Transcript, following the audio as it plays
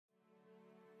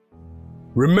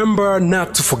Remember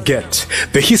not to forget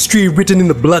the history written in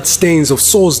the bloodstains of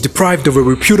souls deprived of a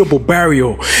reputable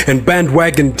burial and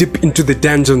bandwagon dip into the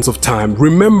dungeons of time.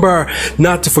 Remember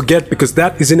not to forget, because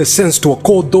that is in a sense to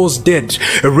accord those dead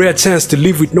a rare chance to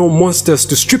live with no monsters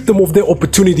to strip them of their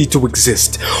opportunity to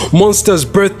exist. Monsters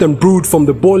birthed and brewed from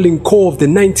the boiling core of the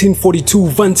 1942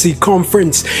 Wannsee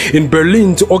Conference in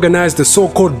Berlin to organize the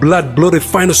so-called blood-blooded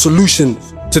final solution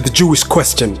to the Jewish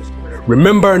question.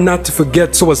 Remember not to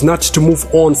forget so as not to move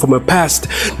on from a past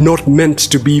not meant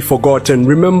to be forgotten.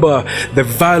 Remember the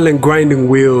violent grinding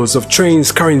wheels of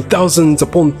trains carrying thousands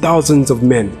upon thousands of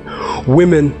men,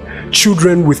 women,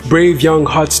 children with brave young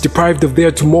hearts deprived of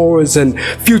their tomorrows and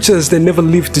futures they never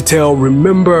lived to tell.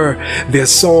 Remember their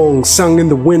songs sung in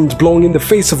the wind, blowing in the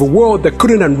face of a world that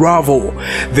couldn't unravel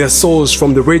their souls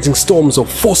from the raging storms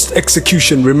of forced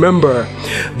execution. Remember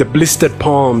the blistered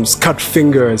palms, cut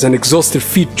fingers, and exhausted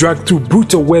feet dragged through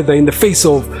brutal weather in the face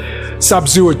of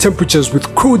sub-zero temperatures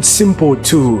with crude simple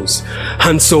tools,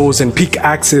 handsaws and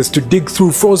pickaxes to dig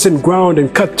through frozen ground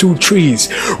and cut through trees.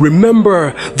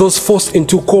 Remember those forced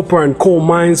into copper and coal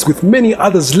mines with many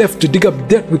others left to dig up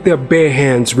dirt with their bare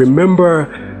hands.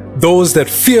 Remember those that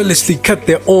fearlessly cut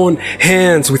their own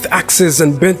hands with axes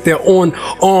and bent their own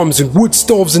arms in wood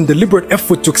stoves in deliberate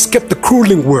effort to escape the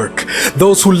crueling work.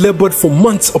 Those who labored for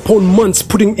months upon months,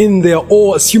 putting in their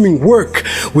all, assuming work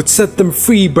would set them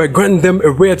free by granting them a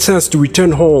rare chance to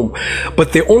return home.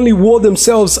 But they only wore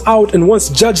themselves out, and once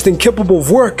judged incapable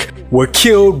of work, were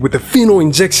killed with a phenol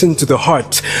injection to the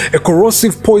heart, a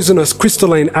corrosive poisonous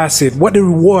crystalline acid. What a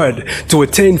reward to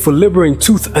attain for laboring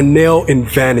tooth and nail in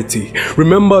vanity.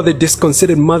 Remember the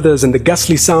disconcerted mothers and the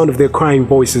ghastly sound of their crying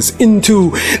voices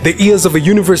into the ears of a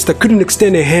universe that couldn't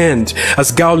extend a hand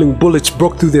as growling bullets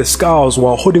broke through their skulls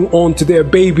while holding on to their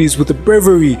babies with a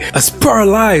bravery as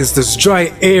paralyzed as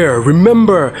dry air.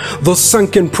 Remember those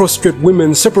sunken prostrate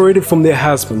women separated from their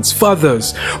husbands,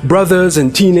 fathers, brothers,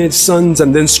 and teenage sons,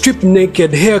 and then stripped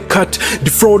naked, hair cut,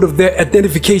 defrauded of their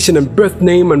identification and birth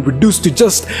name, and reduced to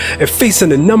just a face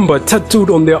and a number tattooed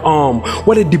on their arm.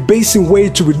 What a debasing way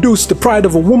to reduce the pride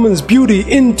of a woman's beauty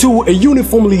into a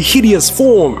uniformly hideous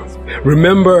form.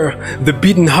 Remember the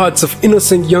beaten hearts of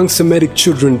innocent young Semitic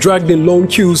children dragged in long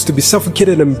queues to be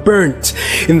suffocated and burnt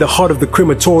in the heart of the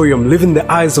crematorium, leaving the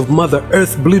eyes of Mother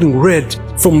Earth bleeding red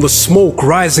from the smoke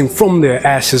rising from their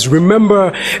ashes.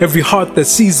 Remember every heart that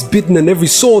sees beaten and every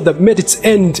soul that met its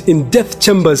end in death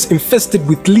chambers infested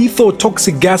with lethal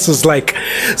toxic gases like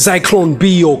Zyklon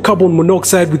B or carbon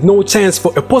monoxide, with no chance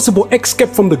for a possible escape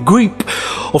from the grip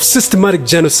of systematic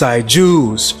genocide.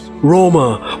 Jews,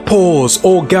 Roma, Poles,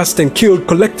 all gassed and killed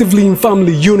collectively in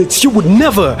family units. You would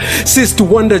never cease to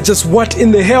wonder just what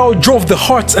in the hell drove the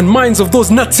hearts and minds of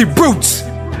those Nazi brutes.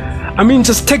 I mean,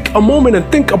 just take a moment and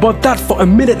think about that for a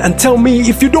minute and tell me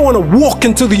if you don't want to walk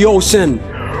into the ocean.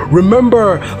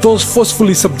 Remember those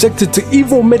forcefully subjected to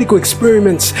evil medical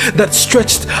experiments that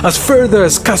stretched as further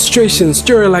as castration,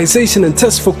 sterilization, and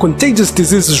tests for contagious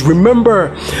diseases.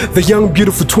 Remember the young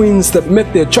beautiful twins that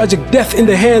met their tragic death in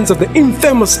the hands of the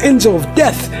infamous angel of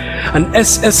death, an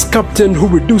SS captain who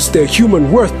reduced their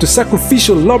human worth to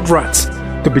sacrificial lab rats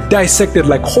to be dissected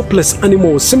like hopeless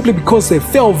animals simply because they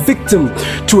fell victim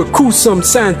to a gruesome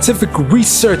scientific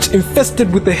research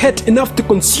infested with the head enough to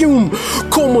consume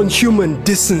common human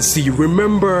decency.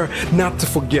 Remember not to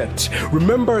forget.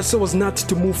 Remember so as not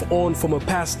to move on from a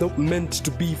past not meant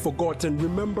to be forgotten.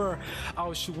 Remember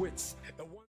Aushwits.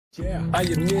 Yeah, I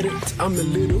admit it, I'm a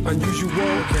little unusual,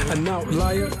 an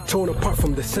outlier, torn apart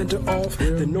from the center of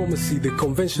the normalcy, the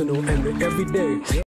conventional, and the everyday.